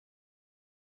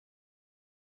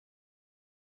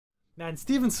Man,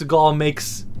 Steven Seagal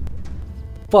makes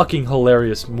fucking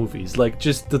hilarious movies. Like,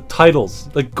 just the titles.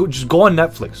 Like, just go on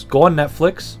Netflix. Go on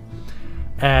Netflix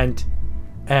and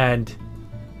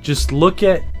just look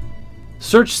at...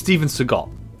 Search Steven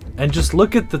Seagal and just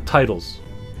look at the titles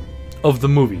of the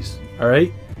movies,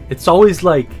 alright? It's always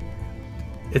like...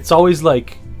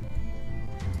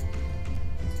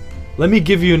 Let me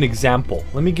give you an example.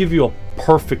 Let me give you a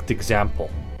perfect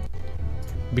example.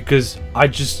 Because I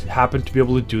just happen to be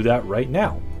able to do that right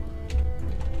now.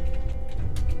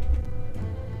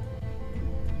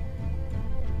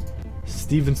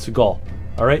 Steven Seagal.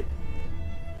 Alright?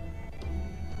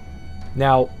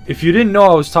 Now, if you didn't know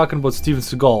I was talking about Steven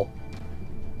Seagal,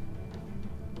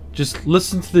 just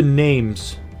listen to the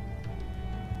names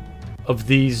of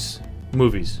these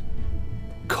movies.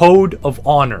 Code of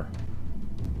Honor.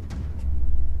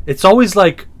 It's always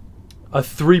like a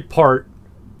three-part.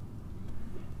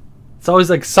 It's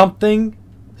always like something,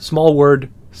 small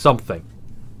word, something.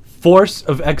 Force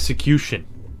of Execution.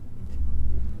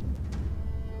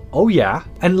 Oh yeah,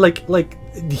 and like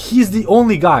he's the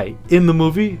only guy in the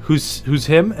movie who's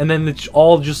him, and then it's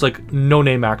all just like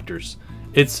no-name actors.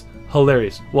 It's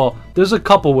hilarious. Well, there's a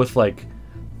couple with like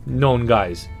known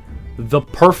guys. The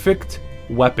Perfect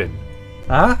Weapon.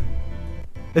 Huh?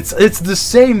 It's the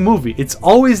same movie. It's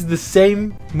always the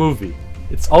same movie.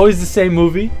 It's always the same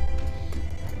movie.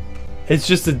 It's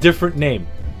just a different name.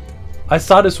 I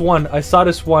saw this one.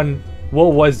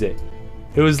 What was it?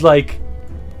 It was like,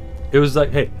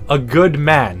 hey, A Good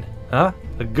Man. Huh?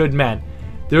 A Good Man.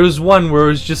 There was one where it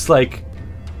was just like,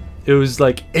 it was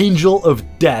like Angel of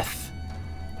Death.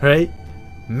 Right?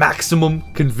 Maximum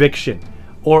Conviction.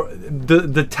 Or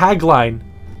the tagline.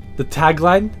 The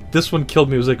tagline, this one killed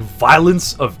me. It was like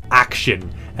Violence of Action.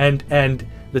 And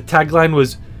the tagline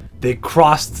was, they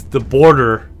crossed the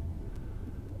border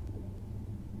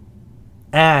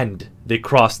and they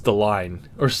crossed the line,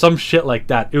 or some shit like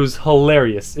that. It was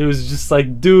hilarious. It was just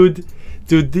like, dude,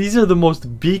 these are the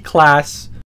most B-class.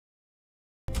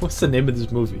 What's the name of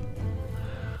this movie?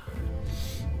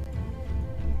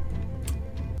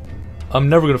 I'm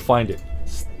never gonna find it.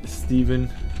 Steven.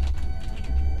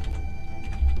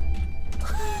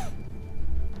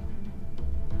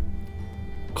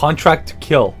 Contract to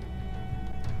Kill.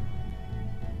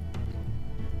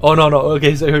 Oh no,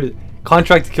 okay, so I heard it.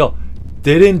 Contract to Kill.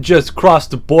 They didn't just cross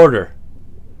the border.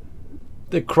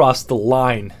 They crossed the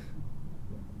line.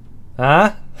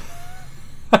 Huh?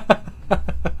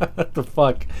 What the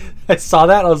fuck? I saw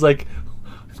that, I was like,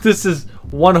 this is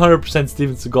 100%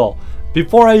 Steven Seagal.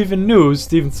 Before I even knew it was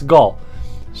Steven Seagal.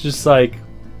 It's just like,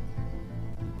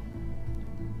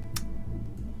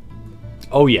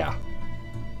 oh yeah.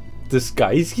 This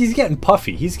guy, he's getting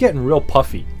puffy. He's getting real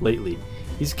puffy lately.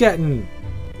 He's getting,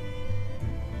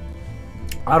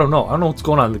 I don't know what's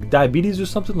going on, like diabetes or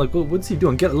something. Like, what's he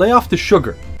doing? Lay off the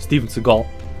sugar, Steven Seagal.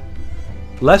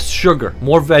 Less sugar,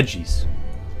 more veggies.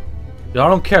 I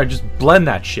don't care, just blend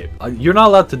that shit. You're not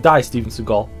allowed to die, Steven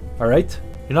Seagal. All right,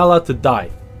 you're not allowed to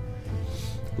die.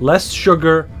 Less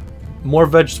sugar, more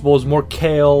vegetables, more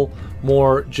kale,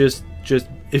 more just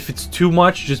if it's too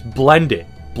much, just blend it.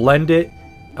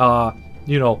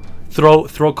 You know, throw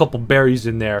a couple berries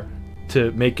in there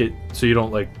to make it so you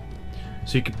don't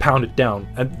so you can pound it down,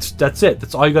 and that's it.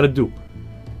 That's all you gotta do.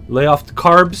 Lay off the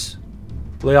carbs,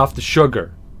 lay off the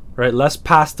sugar, right? Less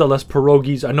pasta, less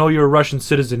pierogies. I know you're a Russian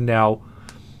citizen now.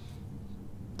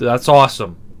 That's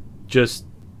awesome. Just,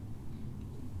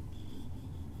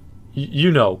 you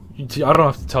know, I don't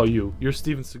have to tell you. You're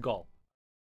Steven Seagal.